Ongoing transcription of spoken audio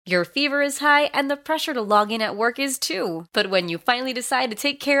Your fever is high and the pressure to log in at work is too. But when you finally decide to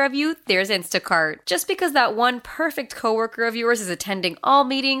take care of you, there's Instacart. Just because that one perfect coworker of yours is attending all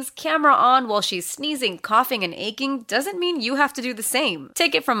meetings, camera on while she's sneezing, coughing, and aching, doesn't mean you have to do the same.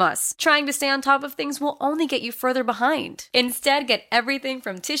 Take it from us. Trying to stay on top of things will only get you further behind. Instead, get everything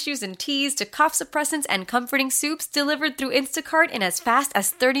from tissues and teas to cough suppressants and comforting soups delivered through Instacart in as fast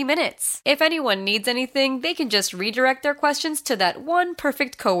as 30 minutes. If anyone needs anything, they can just redirect their questions to that one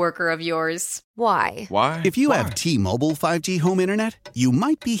perfect coworker of yours. Why? Why? If you have T-Mobile 5G home internet, you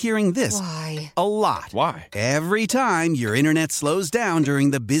might be hearing this Why? a lot. Why? Every time your internet slows down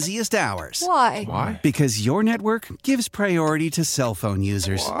during the busiest hours. Why? Why? Because your network gives priority to cell phone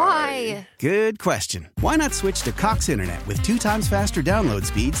users. Why? Good question. Why not switch to Cox Internet with 2 times faster download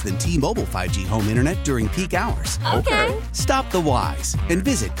speeds than T-Mobile 5G home internet during peak hours? Okay. Stop the whys and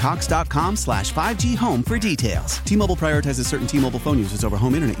visit cox.com/5G home for details. T-Mobile prioritizes certain T-Mobile phone users over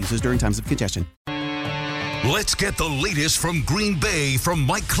home internet users during times of congestion. Let's get the latest from Green Bay from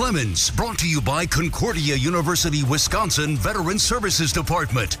Mike Clemens. Brought to you by Concordia University, Wisconsin Veteran Services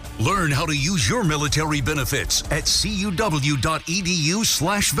Department. Learn how to use your military benefits at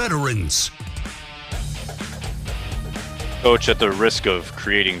cuw.edu/veterans. Coach, at the risk of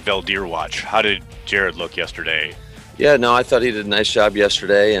creating Valdir Watch, how did Jared look yesterday? Yeah, no, I thought he did a nice job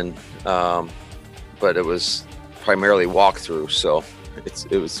yesterday, and but it was primarily walkthrough, so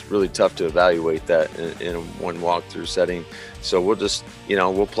it was really tough to evaluate that in one walkthrough setting. So we'll just,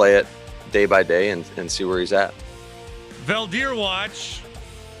 we'll play it day by day and see where he's at. Valdir Watch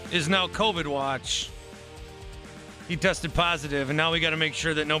is now COVID Watch. He tested positive, and now we got to make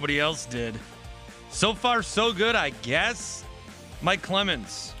sure that nobody else did. So far, so good, I guess. Mike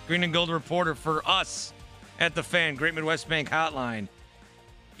Clemens, Green and Gold reporter for us at The Fan, Great Midwest Bank Hotline.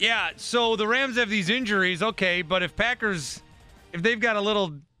 Yeah, so the Rams have these injuries, okay, but if they've got a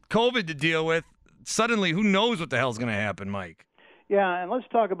little COVID to deal with, suddenly who knows what the hell's going to happen, Mike? Yeah, and let's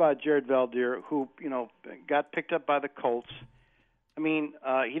talk about Jared Valdir, who, got picked up by the Colts. I mean,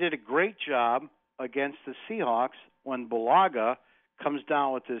 he did a great job against the Seahawks when Bulaga comes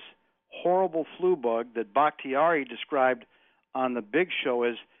down with this horrible flu bug that Bakhtiari described on the Big Show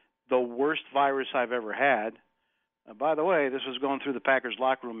as the worst virus I've ever had. By the way, this was going through the Packers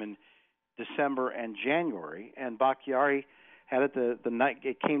locker room in December and January, and Bakhtiari had it the night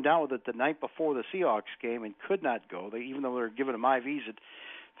it came down with it the night before the Seahawks game and could not go. Even though they were giving him IVs at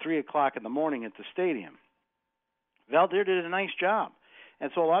 3:00 in the morning at the stadium. Valdir did a nice job,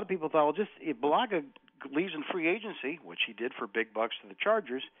 and so a lot of people thought, well, just if Bulaga leaves in free agency, which he did for big bucks to the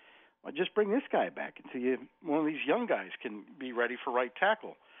Chargers, well, just bring this guy back until one of these young guys can be ready for right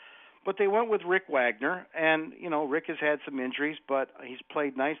tackle. But they went with Rick Wagner, and, Rick has had some injuries, but he's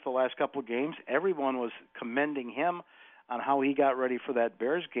played nice the last couple of games. Everyone was commending him on how he got ready for that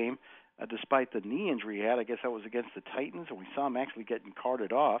Bears game, despite the knee injury he had. I guess that was against the Titans, and we saw him actually getting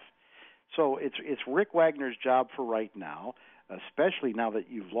carted off. So it's Rick Wagner's job for right now, especially now that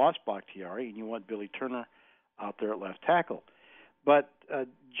you've lost Bakhtiari and you want Billy Turner out there at left tackle. But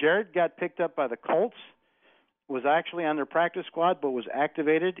Jared got picked up by the Colts, was actually on their practice squad, but was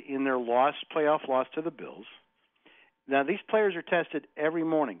activated in their playoff loss to the Bills. Now, these players are tested every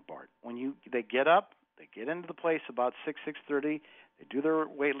morning, Bart. When they get up, they get into the place about 6:30. They do their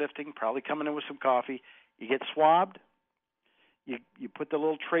weightlifting, probably coming in with some coffee. You get swabbed. You put the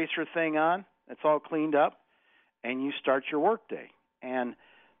little tracer thing on. That's all cleaned up, and you start your workday. And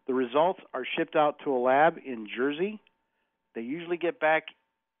the results are shipped out to a lab in Jersey. They usually get back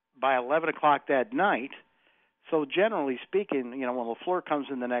by 11 o'clock that night. So generally speaking, when LaFleur comes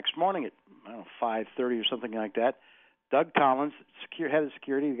in the next morning at 5:30 or something like that, Doug Collins, head of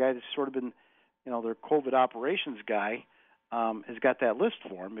security, the guy that's sort of been, their COVID operations guy, has got that list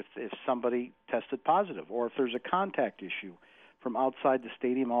for him if somebody tested positive or if there's a contact issue from outside the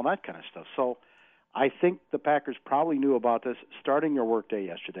stadium, all that kind of stuff. So I think the Packers probably knew about this starting your workday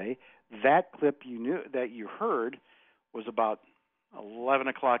yesterday. That clip you heard was about 11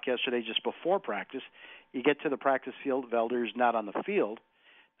 o'clock yesterday, just before practice. You get to the practice field, Valdir's not on the field.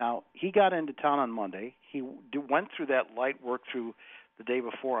 Now, he got into town on Monday. He went through that light work through the day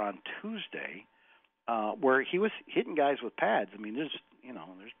before on Tuesday, where he was hitting guys with pads. I mean, there's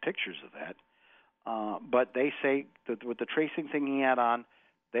pictures of that. But they say that with the tracing thing he had on,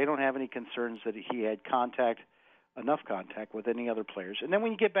 they don't have any concerns that he had enough contact with any other players. And then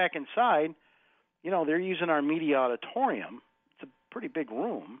when you get back inside, they're using our media auditorium. It's a pretty big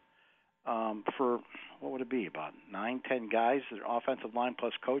room for, what would it be, about 9-10 guys, their offensive line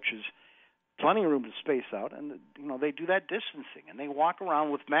plus coaches, plenty of room to space out. And, they do that distancing, and they walk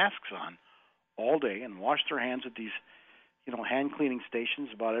around with masks on all day and wash their hands at these hand cleaning stations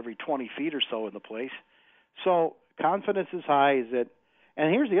about every 20 feet or so in the place. So confidence is high.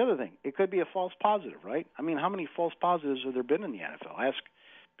 And here's the other thing. It could be a false positive, right? I mean, how many false positives have there been in the NFL? Ask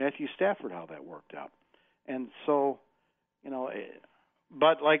Matthew Stafford how that worked out. And so,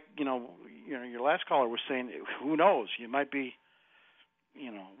 but like, your last caller was saying, who knows? We might be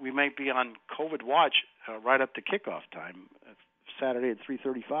on COVID watch right up to kickoff time, Saturday at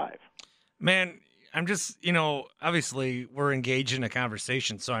 3:35. Man, I'm just, obviously we're engaged in a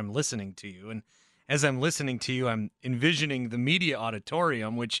conversation, so I'm listening to you. And as I'm listening to you, I'm envisioning the media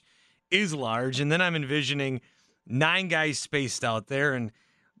auditorium, which is large. And then I'm envisioning 9 guys spaced out there. And,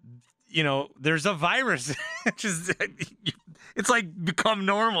 there's a virus. It's like become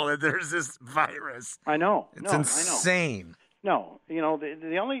normal that there's this virus. I know. It's insane. No, the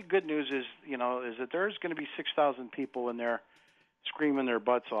only good news is that there's going to be 6,000 people in there screaming their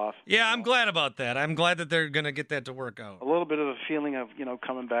butts off. Yeah, I'm glad about that. I'm glad that they're going to get that to work out. A little bit of a feeling of,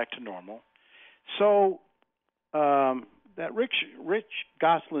 coming back to normal. So that Rich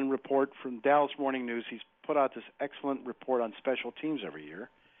Gosselin report from Dallas Morning News, he's put out this excellent report on special teams every year.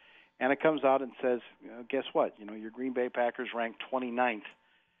 And it comes out and says, guess what? Your Green Bay Packers ranked 29th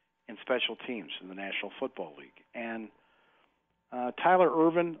in special teams in the National Football League. And Tyler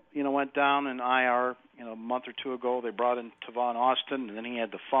Ervin, went down in IR, a month or two ago. They brought in Tavon Austin, and then he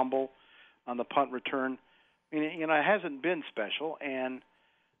had the fumble on the punt return. I mean, it hasn't been special. And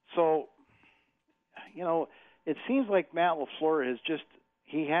so, it seems like Matt LaFleur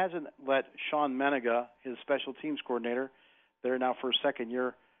he hasn't let Sean Menega, his special teams coordinator, there now for a second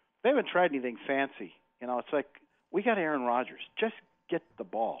year, they haven't tried anything fancy. It's like, we got Aaron Rodgers. Just get the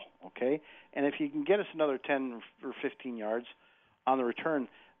ball, okay? And if you can get us another 10 or 15 yards on the return,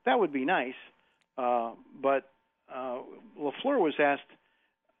 that would be nice. But LaFleur was asked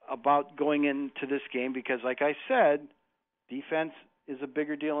about going into this game because, like I said, defense is a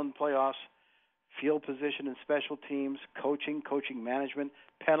bigger deal in the playoffs, field position in special teams, coaching management,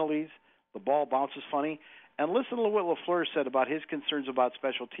 penalties, the ball bounces funny. And listen to what LaFleur said about his concerns about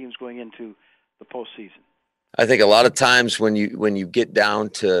special teams going into the postseason. I think a lot of times when you get down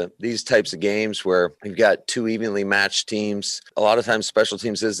to these types of games where you've got 2 evenly matched teams, a lot of times special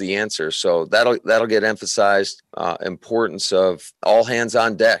teams is the answer. So that'll get emphasized. Importance of all hands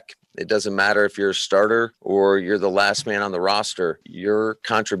on deck. It doesn't matter if you're a starter or you're the last man on the roster. Your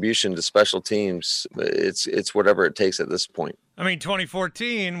contribution to special teams, it's whatever it takes at this point. I mean,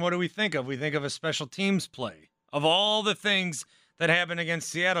 2014, what do we think of? We think of a special teams play. Of all the things that happened against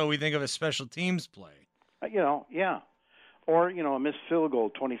Seattle, we think of a special teams play. Yeah. Or, a missed field goal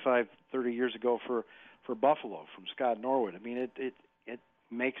 25, 30 years ago for Buffalo from Scott Norwood. I mean, it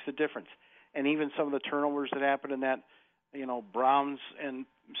makes a difference. And even some of the turnovers that happened in that, Browns and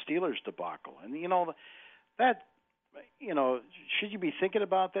Steelers debacle. And, should you be thinking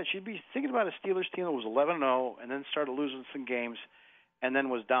about that? Should you be thinking about a Steelers team that was 11-0 and then started losing some games and then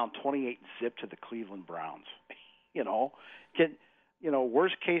was down 28-0 to the Cleveland Browns?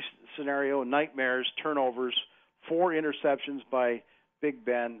 Worst case scenario, nightmares, turnovers, 4 interceptions by Big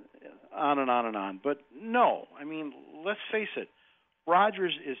Ben, on and on and on. But no, I mean, let's face it.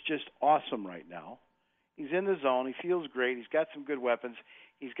 Rodgers is just awesome right now. He's in the zone. He feels great. He's got some good weapons.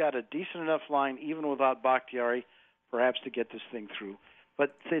 He's got a decent enough line, even without Bakhtiari, perhaps to get this thing through.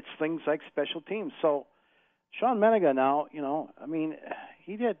 But it's things like special teams. So Sean Menega now,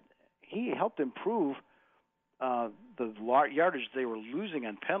 he helped improve the yardage they were losing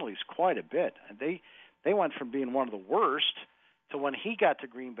on penalties quite a bit. And they went from being one of the worst to when he got to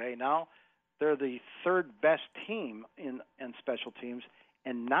Green Bay. Now they're the 3rd best team in special teams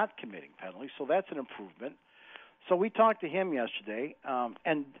and not committing penalties. So that's an improvement. So we talked to him yesterday,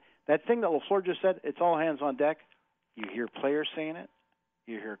 and that thing that LaFleur just said, it's all hands on deck. You hear players saying it,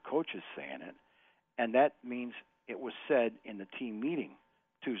 you hear coaches saying it, and that means it was said in the team meeting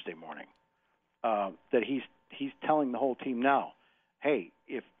Tuesday morning that he's telling the whole team now, hey,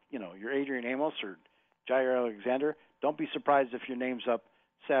 if you're Adrian Amos or Jair Alexander, don't be surprised if your name's up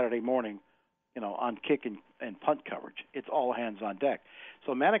Saturday morning, on kick and punt coverage. It's all hands on deck.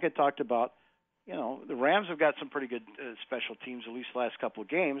 So Menega talked about, the Rams have got some pretty good special teams, at least the last couple of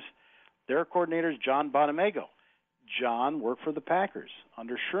games. Their coordinator is John Bonamego. John worked for the Packers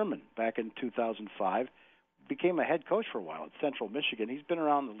under Sherman back in 2005, became a head coach for a while at Central Michigan. He's been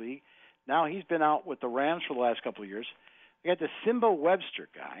around the league. Now he's been out with the Rams for the last couple of years. We got the Simba Webster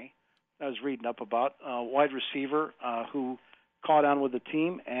guy I was reading up about, wide receiver who caught on with the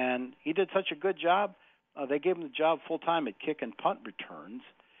team, and he did such a good job. They gave him the job full-time at kick and punt returns.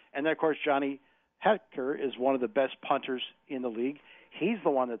 And then, of course, Johnny Hekker is one of the best punters in the league. He's the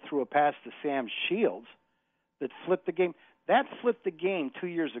one that threw a pass to Sam Shields that flipped the game. That flipped the game 2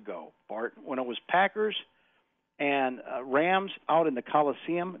 years ago, Bart, when it was Packers and Rams out in the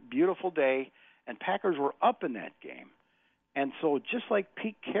Coliseum. Beautiful day, and Packers were up in that game. And so just like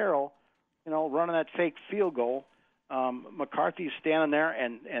Pete Carroll, running that fake field goal, McCarthy's standing there,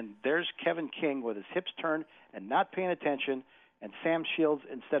 and there's Kevin King with his hips turned and not paying attention, and Sam Shields,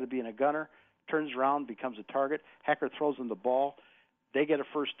 instead of being a gunner, turns around, becomes a target. Hecker throws them the ball. They get a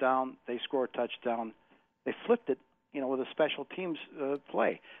first down. They score a touchdown. They flipped it, with a special teams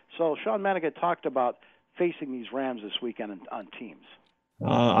play. So Sean Manigat talked about facing these Rams this weekend on teams.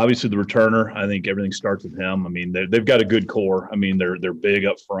 Obviously, the returner. I think everything starts with him. I mean, they've got a good core. I mean, they're big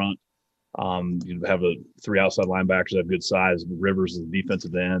up front. You have 3 outside linebackers that have good size. Rivers is the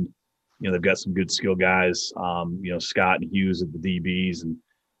defensive end. They've got some good skill guys. Scott and Hughes at the DBs, and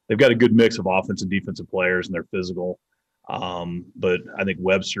they've got a good mix of offensive and defensive players, and they're physical. But I think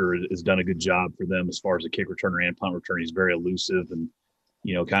Webster has done a good job for them as far as the kick returner and punt returner. He's very elusive and,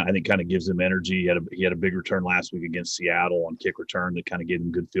 kind of gives them energy. He had a big return last week against Seattle on kick return that kind of gave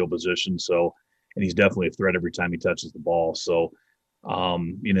him good field position. So, and he's definitely a threat every time he touches the ball. So,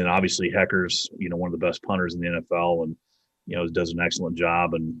 and obviously Hecker's, one of the best punters in the NFL and, does an excellent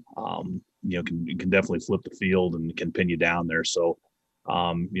job and, can definitely flip the field and can pin you down there. So,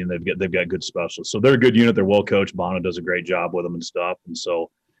 they've got good specialists. So they're a good unit. They're well coached. Bono does a great job with them and stuff. And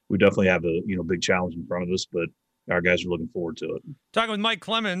so we definitely have a, big challenge in front of us, but our guys are looking forward to it. Talking with Mike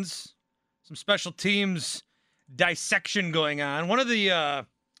Clemens, some special teams dissection going on. One of the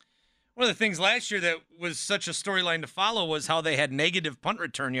things last year that was such a storyline to follow was how they had negative punt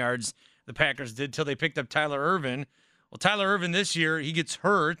return yards, the Packers did, till they picked up Tyler Ervin. Well, Tyler Ervin this year, he gets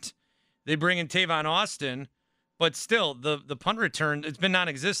hurt. They bring in Tavon Austin. But still, the punt return, it's been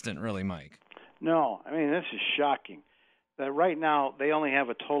non-existent, really, Mike. No, I mean, this is shocking. That right now they only have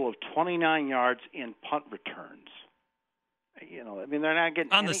a total of 29 yards in punt returns. They're not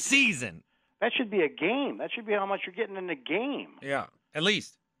getting on the season. That should be a game. That should be how much you're getting in the game. Yeah, at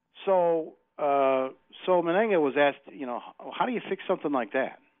least. So Menenga was asked, how do you fix something like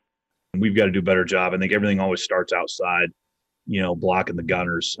that? We've got to do a better job. I think everything always starts outside, blocking the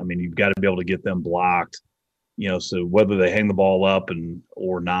gunners. I mean, you've got to be able to get them blocked. So whether they hang the ball up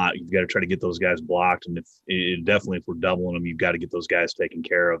or not, you've got to try to get those guys blocked. And if we're doubling them, you've got to get those guys taken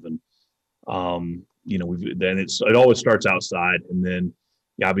care of. And it always starts outside, and then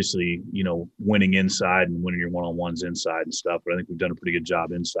obviously winning inside and winning your one-on-ones inside and stuff. But I think we've done a pretty good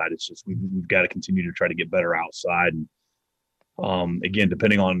job inside. It's just we've got to continue to try to get better outside. And again,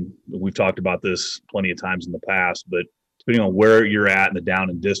 depending on, we've talked about this plenty of times in the past, but depending on where you're at in the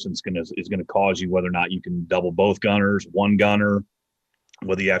down and distance is going to cause you whether or not you can double both gunners, one gunner,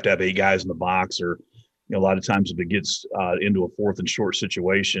 whether you have to have 8 guys in the box, or a lot of times if it gets into a 4th and short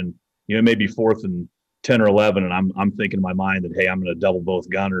situation, it may be 4th and 10 or 11, and I'm thinking in my mind that, hey, I'm going to double both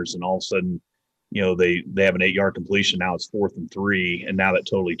gunners, and all of a sudden, they have an 8-yard completion. Now it's 4th and 3, and now that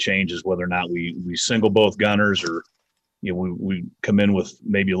totally changes whether or not we single both gunners, or we come in with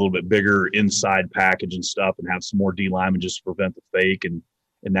maybe a little bit bigger inside package and stuff and have some more D linemen just to prevent the fake. And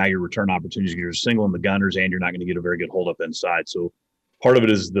now your return opportunities, you're singling the gunners and you're not going to get a very good hold up inside. So part of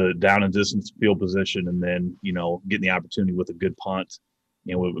it is the down and distance field position, and then, getting the opportunity with a good punt,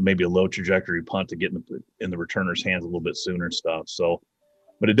 maybe a low trajectory punt to get in the returner's hands a little bit sooner and stuff. So,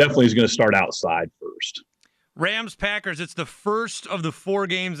 but it definitely is going to start outside first. Rams Packers, it's the first of the 4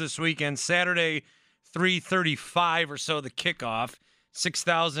 games this weekend. Saturday, 3:35 or so, the kickoff.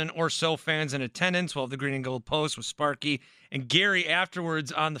 6,000 or so fans in attendance. We'll have the Green and Gold Post with Sparky and Gary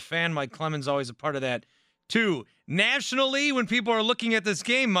afterwards on the Fan. Mike Clemens always a part of that too. Nationally, when people are looking at this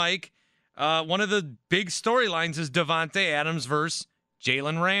game, Mike, one of the big storylines is Davante Adams versus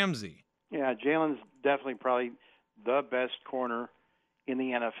Jalen Ramsey. Yeah, Jalen's definitely probably the best corner in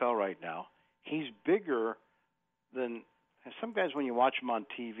the NFL right now. He's bigger than some guys. When you watch him on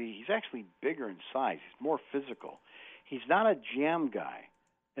TV, he's actually bigger in size. He's more physical. He's not a jam guy,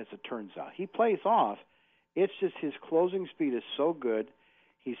 as it turns out. He plays off. It's just his closing speed is so good.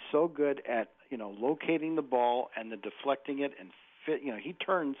 He's so good at, locating the ball and then deflecting it and fit. He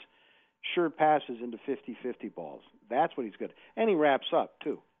turns sure passes into 50-50 balls. That's what he's good at. And he wraps up,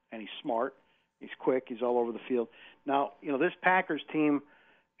 too. And he's smart. He's quick. He's all over the field. Now, this Packers team,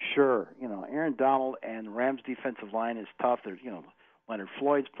 sure, Aaron Donald and Rams' defensive line is tough. There's, Leonard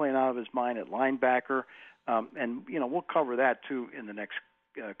Floyd's playing out of his mind at linebacker. And, we'll cover that, too, in the next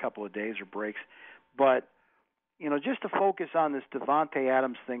couple of days or breaks. But, just to focus on this Davante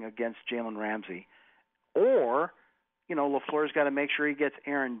Adams thing against Jalen Ramsey, or, LaFleur's got to make sure he gets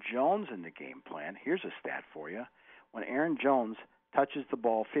Aaron Jones in the game plan. Here's a stat for you. When Aaron Jones touches the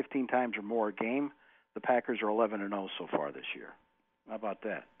ball 15 times or more a game, the Packers are 11-0 so far this year. How about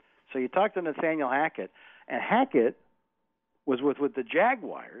that? So you talk to Nathaniel Hackett, and Hackett was with the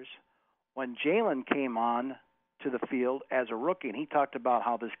Jaguars when Jalen came on to the field as a rookie, and he talked about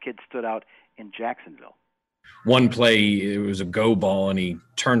how this kid stood out in Jacksonville. One play, it was a go ball, and he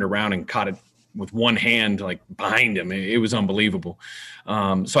turned around and caught it with one hand, like behind him. It was unbelievable.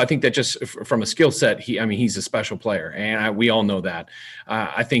 So I think that just from a skill set, he's a special player, and we all know that.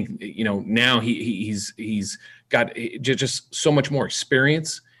 I think, now he's got just so much more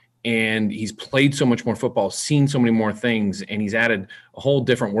experience, and he's played so much more football, seen so many more things, and he's added a whole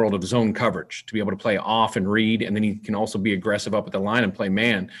different world of zone coverage to be able to play off and read, and then he can also be aggressive up at the line and play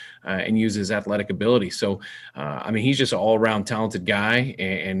man and use his athletic ability. So, he's just an all-around talented guy,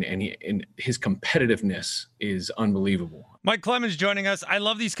 and his competitiveness is unbelievable. Mike Clemens joining us. I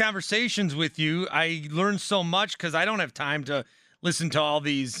love these conversations with you. I learn so much because I don't have time to listen to all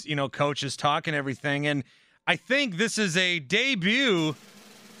these, coaches talk and everything, and I think this is a debut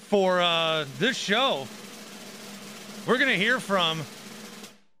for this show. We're going to hear from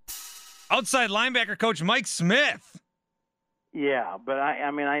outside linebacker coach Mike Smith. Yeah, but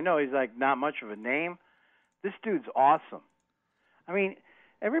I know he's like not much of a name. This dude's awesome.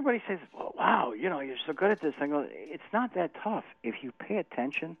 Everybody says, well, wow, you're so good at this thing. It's not that tough. If you pay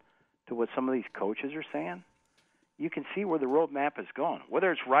attention to what some of these coaches are saying, you can see where the roadmap is going.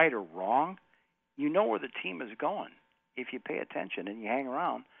 Whether it's right or wrong, you know where the team is going if you pay attention and you hang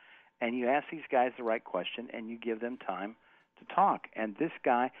around. And you ask these guys the right question, and you give them time to talk. And this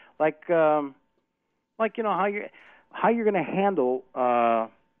guy, how you're going to handle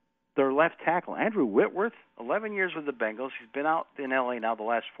their left tackle, Andrew Whitworth, 11 years with the Bengals. He's been out in L.A. now the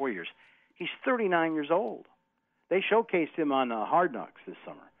last 4 years. He's 39 years old. They showcased him on Hard Knocks this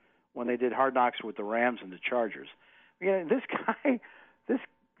summer when they did Hard Knocks with the Rams and the Chargers. This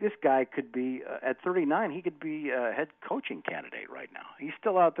guy could be, at 39, he could be a head coaching candidate right now. He's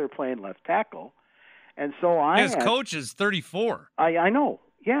still out there playing left tackle. And so his coach is 34. I know,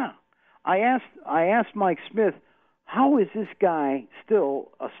 yeah. I asked Mike Smith, how is this guy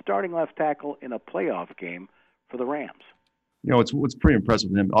still a starting left tackle in a playoff game for the Rams? What's pretty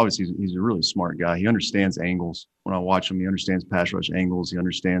impressive with him, obviously, he's a really smart guy. He understands angles. When I watch him, he understands pass rush angles. He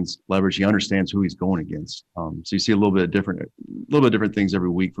understands leverage. He understands who he's going against. So you see a little bit of different things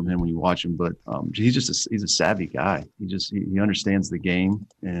every week from him when you watch him. But he's a savvy guy. He understands the game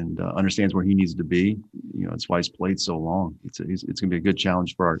and understands where he needs to be. That's why he's played so long. It's going to be a good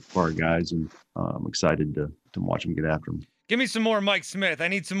challenge for our guys, and I'm excited to watch him get after him. Give me some more Mike Smith. I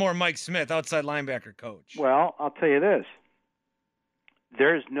need some more Mike Smith, outside linebacker coach. Well, I'll tell you this.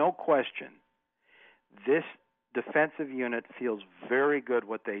 There's no question this defensive unit feels very good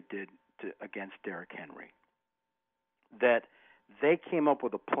what they did against Derrick Henry. That they came up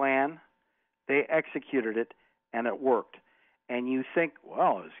with a plan, they executed it, and it worked. And you think,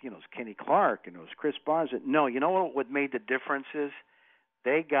 well, it was Kenny Clark and it was Chris Barnes. No, you know what made the difference is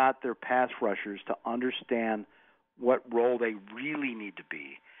they got their pass rushers to understand what role they really need to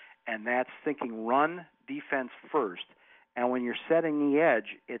be, and that's thinking run defense first. And when you're setting the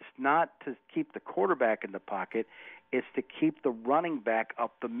edge, it's not to keep the quarterback in the pocket, it's to keep the running back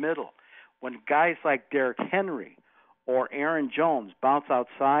up the middle. When guys like Derrick Henry or Aaron Jones bounce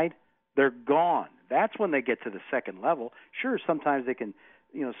outside, they're gone. That's when they get to the second level. Sure, sometimes they can,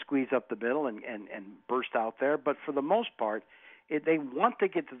 squeeze up the middle and burst out there, but for the most part, they want to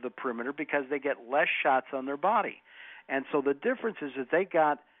get to the perimeter because they get less shots on their body. And so the difference is that they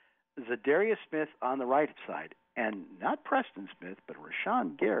got Zadarius Smith on the right side, and not Preston Smith, but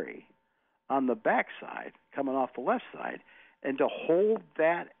Rashawn Gary on the backside, coming off the left side, and to hold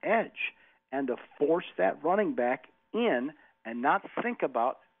that edge and to force that running back in and not think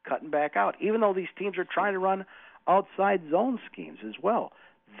about cutting back out, even though these teams are trying to run outside zone schemes as well.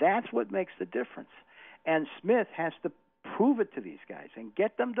 That's what makes the difference. And Smith has to prove it to these guys and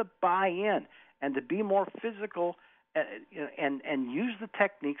get them to buy in and to be more physical and use the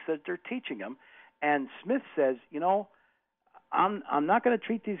techniques that they're teaching them. And Smith says, I'm not going to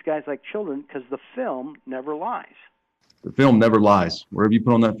treat these guys like children because the film never lies. The film never lies. Wherever you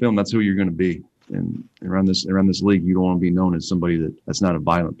put on that film, that's who you're going to be. And around this league, you don't want to be known as somebody that's not a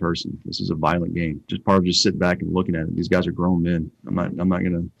violent person. This is a violent game. Just part of just sitting back and looking at it. These guys are grown men. I'm not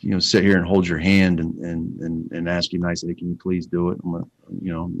going to sit here and hold your hand and ask you nicely, can you please do it?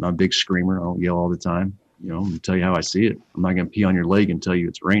 I'm not a big screamer. I don't yell all the time. I'm going to tell you how I see it. I'm not going to pee on your leg and tell you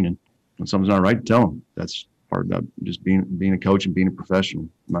it's raining. When something's not right, tell them. That's part of just being a coach and being a professional.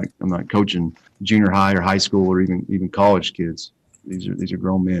 I'm not coaching junior high or high school or even college kids. These are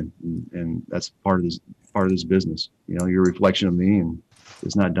grown men, and that's part of this business. You're a reflection of me, and if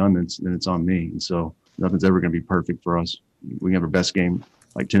it's not done, then it's on me. And so Nothing's ever going to be perfect for us. We can have our best game.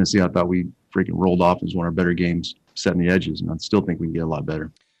 Like Tennessee, I thought we freaking rolled off as one of our better games, setting the edges, and I still think we can get a lot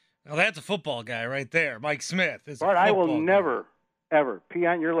better. Now that's a football guy right there, Mike Smith. Bart, I will never, ever pee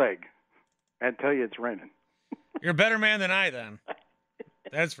on your leg and tell you it's raining. You're a better man than I then.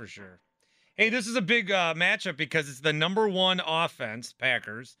 That's for sure. Hey, this is a big matchup because it's the number one offense,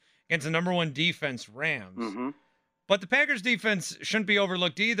 Packers, against the number one defense, Rams. Mm-hmm. But the Packers defense shouldn't be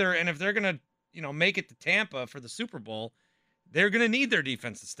overlooked either. And if they're going to, make it to Tampa for the Super Bowl, they're going to need their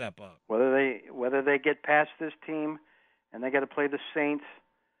defense to step up. Whether they get past this team and they got to play the Saints,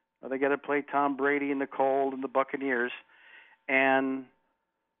 or they got to play Tom Brady in the cold and the Buccaneers, and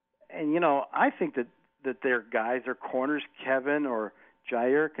I think that their guys, their corners, Kevin or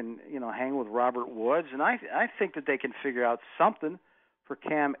Jair, can hang with Robert Woods, and I think that they can figure out something for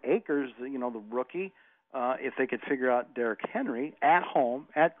Cam Akers, the rookie, if they could figure out Derrick Henry at home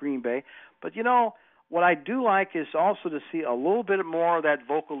at Green Bay. But what I do like is also to see a little bit more of that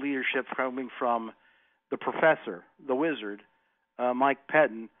vocal leadership coming from the professor, the wizard, Mike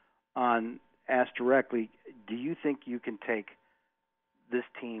Pettin, on asked directly, do you think you can take this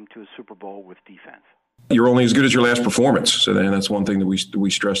team to a Super Bowl with defense? You're only as good as your last performance. So then that's one thing that we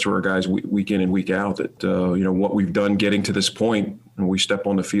stress to our guys week in and week out, that, what we've done getting to this point when we step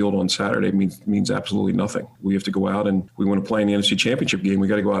on the field on Saturday means absolutely nothing. We have to go out, and we want to play in the NFC Championship game. We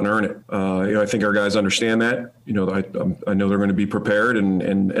got to go out and earn it. I think our guys understand that. I know they're going to be prepared.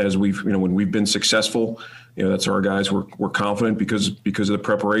 And as when we've been successful, that's our guys. We're confident because of the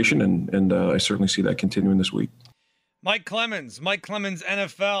preparation. And I certainly see that continuing this week. Mike Clemens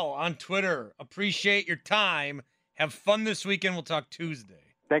NFL on Twitter. Appreciate your time. Have fun this weekend. We'll talk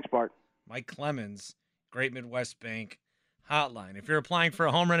Tuesday. Thanks, Bart. Mike Clemens, Great Midwest Bank Hotline. If you're applying for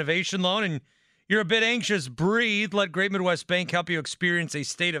a home renovation loan and you're a bit anxious, breathe. Let Great Midwest Bank help you experience a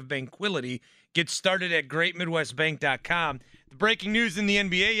state of tranquility. Get started at greatmidwestbank.com. The breaking news in the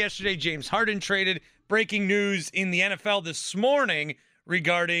NBA yesterday, James Harden traded. Breaking news in the NFL this morning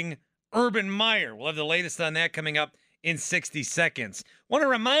regarding Urban Meyer. We'll have the latest on that coming up in 60 seconds. Want to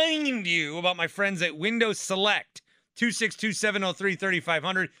remind you about my friends at Windows Select.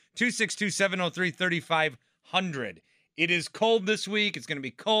 262-703-3500, 262-703-3500. It is cold this week. It's going to be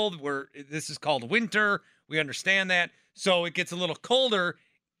cold. This is called winter. We understand that. So it gets a little colder.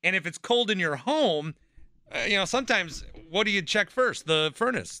 And if it's cold in your home, sometimes what do you check first? The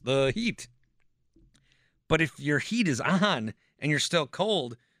furnace, the heat. But if your heat is on and you're still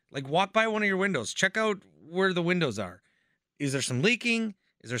cold, walk by one of your windows. Check out where the windows are. Is there some leaking?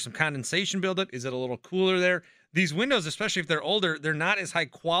 Is there some condensation buildup? Is it a little cooler there? These windows, especially if they're older, they're not as high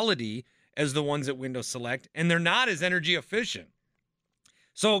quality as the ones at Windows Select, and they're not as energy efficient.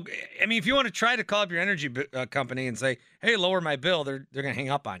 So, if you want to try to call up your energy company and say, hey, lower my bill, they're going to hang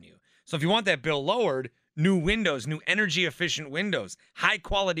up on you. So if you want that bill lowered, new windows, new energy efficient windows, high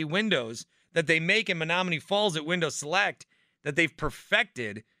quality windows that they make in Menominee Falls at Windows Select, that they've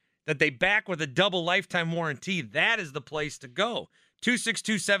perfected, that they back with a double lifetime warranty, that is the place to go.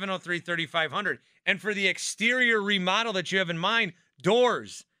 262-703-3500. And for the exterior remodel that you have in mind,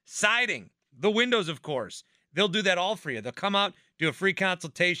 doors, siding, the windows, of course, they'll do that all for you. They'll come out, do a free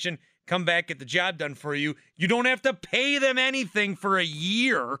consultation, come back, get the job done for you. You don't have to pay them anything for a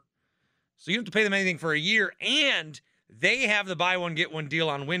year. So you don't have to pay them anything for a year, and they have the buy one, get one deal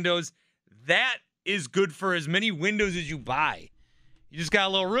on windows. That is good for as many windows as you buy. You just got a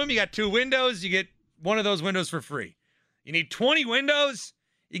little room, you got 2 windows, you get one of those windows for free. You need 20 windows,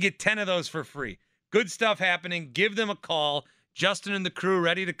 you get 10 of those for free. Good stuff happening. Give them a call. Justin and the crew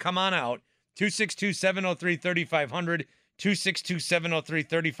ready to come on out. 262-703-3500,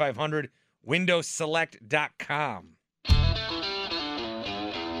 262-703-3500, windowselect.com.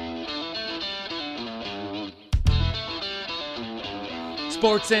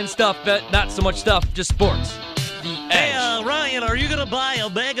 Sports and stuff, but not so much stuff, just sports. Hey, Ryan, are you going to buy a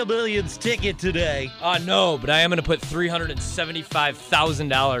Mega Millions ticket today? No, but I am going to put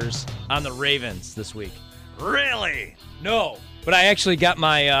 $375,000 on the Ravens this week. Really? No, but I actually got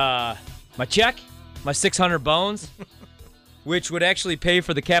my my check, my 600 bones, which would actually pay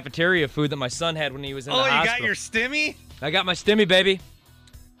for the cafeteria food that my son had when he was in the hospital. Oh, you got your stimmy? I got my stimmy, baby.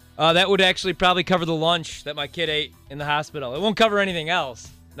 That would actually probably cover the lunch that my kid ate in the hospital. It won't cover anything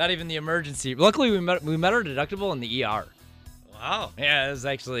else. Not even the emergency. Luckily, we met our deductible in the ER. Wow. Yeah, it was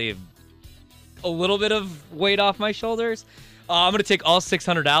actually a little bit of weight off my shoulders. I'm going to take all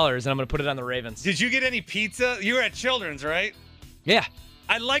 $600 and I'm going to put it on the Ravens. Did you get any pizza? You were at Children's, right? Yeah.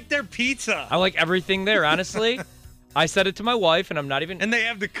 I like their pizza. I like everything there, honestly. I said it to my wife, and I'm not even... And they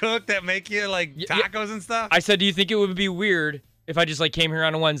have the cook that make you, tacos and stuff? I said, do you think it would be weird if I just, came here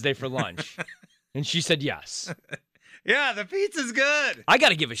on a Wednesday for lunch? And she said yes. Yeah, the pizza's good. I got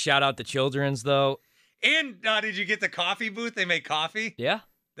to give a shout out to Children's, though. And did you get the coffee booth? They make coffee? Yeah,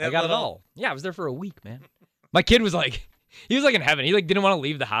 That I got it all. Yeah, I was there for a week, man. My kid was like, he was like in heaven. He like didn't want to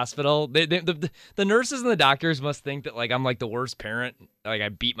leave the hospital. The nurses and the doctors must think that like I'm like the worst parent. Like I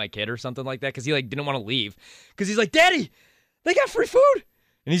beat my kid or something like that because he like didn't want to leave. Because he's like, Daddy, they got free food.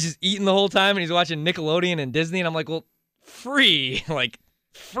 And he's just eating the whole time and he's watching Nickelodeon and Disney. And I'm like, well, free. Like,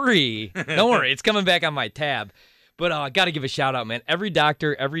 free. Don't worry. It's coming back on my tab. But I got to give a shout out, man. Every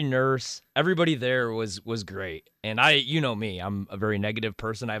doctor, every nurse, everybody there was great. And you know me, I'm a very negative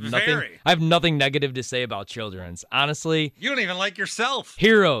person. I have nothing negative to say about Children's. Honestly, You don't even like yourself.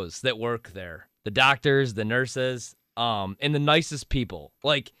 heroes that work there. The doctors, the nurses, and the nicest people.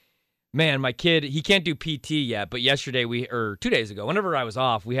 Like, man, my kid, he can't do PT yet, but yesterday 2 days ago, whenever I was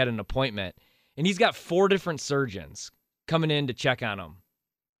off, we had an appointment. And he's got 4 different surgeons coming in to check on him.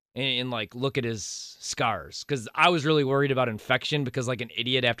 And like look at his scars, because I was really worried about infection because like an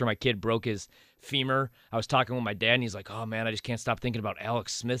idiot after my kid broke his femur, I was talking with my dad and he's like, oh man, I just can't stop thinking about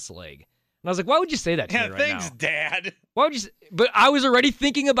Alex Smith's leg. And I was like, why would you say that to me right thanks, now? Dad. Why would you? But I was already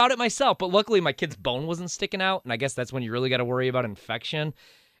thinking about it myself. But luckily my kid's bone wasn't sticking out, and I guess that's when you really got to worry about infection,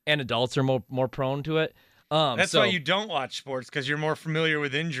 and adults are more prone to it. That's why you don't watch sports, because you're more familiar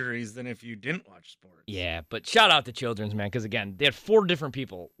with injuries than if you didn't watch sports. Yeah, but shout out to Children's, man, because again, they had 4 different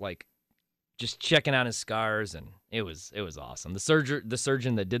people like just checking on his scars, and it was awesome. The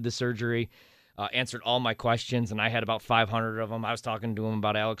surgeon that did the surgery answered all my questions, and I had about 500 of them. I was talking to him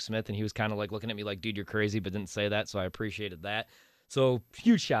about Alex Smith, and he was kind of like looking at me like, dude, you're crazy, but didn't say that, so I appreciated that. So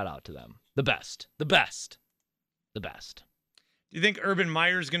huge shout out to them. The best. Do you think Urban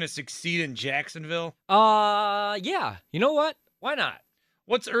Meyer's going to succeed in Jacksonville? Yeah. You know what? Why not?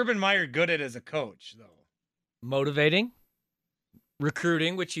 What's Urban Meyer good at as a coach, though? Motivating,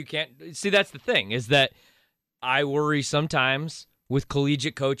 recruiting, which you can't see. That's the thing, is that I worry sometimes with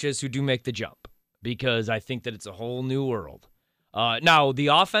collegiate coaches who do make the jump, because I think that it's a whole new world. Now, the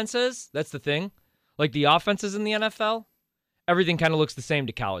offenses, that's the thing. Like the offenses in the NFL, everything kind of looks the same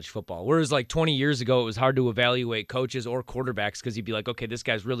to college football. Whereas like 20 years ago, it was hard to evaluate coaches or quarterbacks because you'd be like, okay, this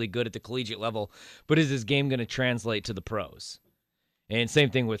guy's really good at the collegiate level, but is his game going to translate to the pros? And same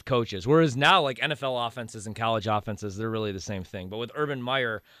thing with coaches. Whereas now, like NFL offenses and college offenses, they're really the same thing. But with Urban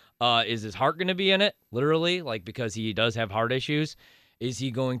Meyer, is his heart going to be in it? Literally, like because he does have heart issues. Is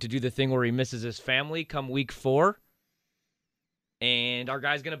he going to do the thing where he misses his family come week 4? And our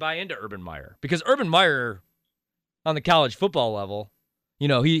guy's going to buy into Urban Meyer? Because Urban Meyer, on the college football level, you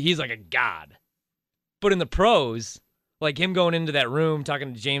know, he's like a god. But in the pros, like him going into that room,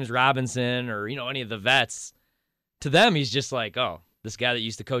 talking to James Robinson or, you know, any of the vets, to them, he's just like, oh, this guy that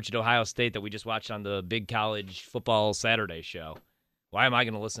used to coach at Ohio State that we just watched on the big college football Saturday show. Why am I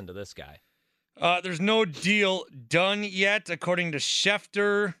going to listen to this guy? There's no deal done yet, according to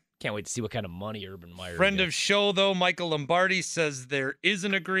Schefter. Can't wait to see what kind of money Urban Meyer Friend gets. of show, though, Michael Lombardi says there is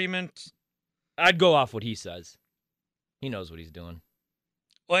an agreement. I'd go off what he says. He knows what he's doing.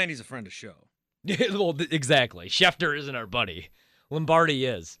 Well, and he's a friend of show. Well, exactly. Schefter isn't our buddy. Lombardi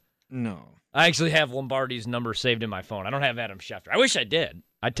is. No. I actually have Lombardi's number saved in my phone. I don't have Adam Schefter. I wish I did.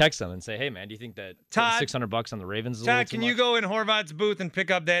 I'd text him and say, hey, man, do you think that Todd, $600 on the Ravens is a Todd, little too can you much? go in Horvat's booth and pick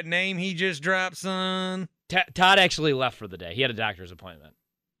up that name he just dropped, son? Todd actually left for the day. He had a doctor's appointment.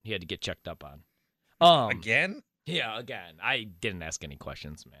 He had to get checked up on. Again? Yeah, again. I didn't ask any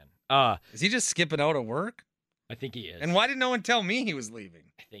questions, man. Is he just skipping out of work? I think he is. And why did no one tell me he was leaving?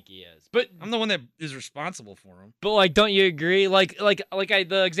 I think he is. But I'm the one that is responsible for him. But like, don't you agree?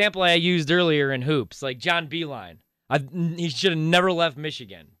 The example I used earlier in hoops, like John Beilein. He should have never left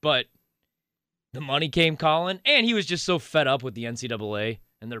Michigan, but the money came calling, and he was just so fed up with the NCAA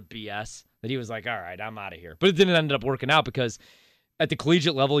and their BS that he was like, all right, I'm out of here. But it didn't end up working out because at the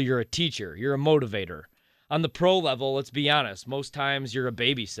collegiate level, you're a teacher, you're a motivator. On the pro level, let's be honest, most times you're a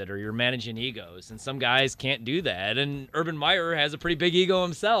babysitter, you're managing egos, and some guys can't do that. And Urban Meyer has a pretty big ego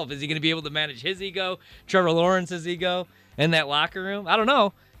himself. Is he going to be able to manage his ego, Trevor Lawrence's ego, in that locker room? I don't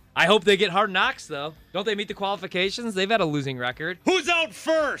know. I hope they get Hard Knocks, though. Don't they meet the qualifications? They've had a losing record. Who's out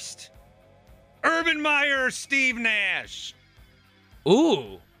first? Urban Meyer or Steve Nash?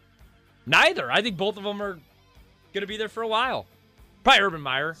 Ooh. Neither. I think both of them are going to be there for a while. Probably Urban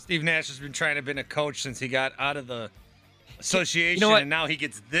Meyer. Steve Nash has been trying to be a coach since he got out of the association, you know what? and now he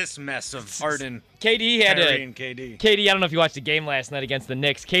gets this mess of Harden, KD had Kyrie, to. and KD. KD, I don't know if you watched the game last night against the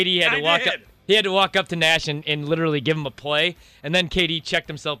Knicks. KD had to walk up. He had to walk up to Nash and literally give him a play, and then KD checked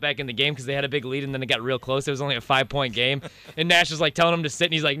himself back in the game because they had a big lead, and then it got real close. It was only a 5-point game, and Nash was like telling him to sit,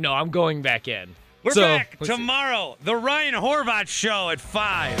 and he's like, "No, I'm going back in." We're back tomorrow. The Ryan Horvat Show at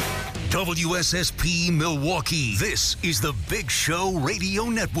 5. WSSP Milwaukee. This is the Big Show Radio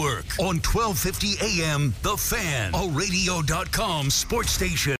Network on 1250 AM The Fan, a radio.com sports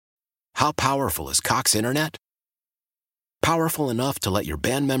station. How powerful is Cox Internet? Powerful enough to let your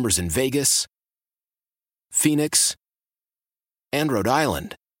band members in Vegas, Phoenix, and Rhode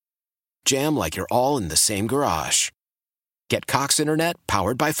Island jam like you're all in the same garage. Get Cox Internet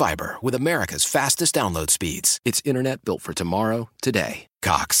powered by fiber with America's fastest download speeds. It's internet built for tomorrow, today.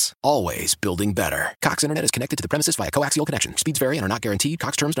 Cox, always building better. Cox Internet is connected to the premises via coaxial connection. Speeds vary and are not guaranteed.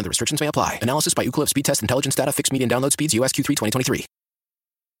 Cox terms and other restrictions may apply. Analysis by Ookla Speed Test Intelligence Data. Fixed median download speeds. US Q3 2023.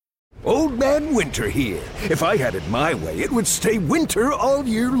 Old Man Winter here. If I had it my way, it would stay winter all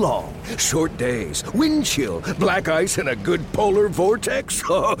year long. Short days, wind chill, black ice, and a good polar vortex.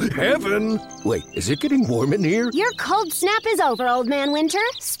 Oh, heaven. Wait, is it getting warm in here? Your cold snap is over, Old Man Winter.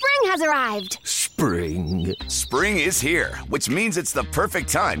 Spring has arrived. Spring. Spring is here, which means it's the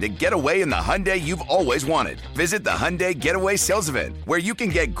perfect time to get away in the Hyundai you've always wanted. Visit the Hyundai Getaway Sales Event, where you can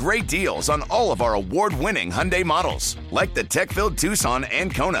get great deals on all of our award-winning Hyundai models, like the tech-filled Tucson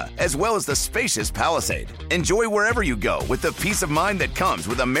and Kona, as well as the spacious Palisade. Enjoy wherever you go with the peace of mind that comes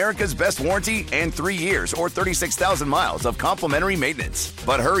with America's best warranty and 3 years or 36,000 miles of complimentary maintenance.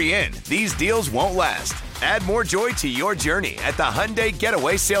 But hurry in, these deals won't last. Add more joy to your journey at the Hyundai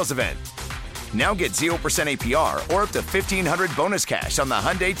Getaway Sales Event. Now get 0% APR or up to $1,500 bonus cash on the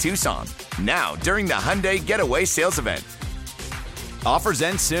Hyundai Tucson. Now, during the Hyundai Getaway Sales Event. Offers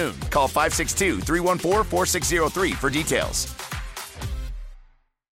end soon. Call 562-314-4603 for details.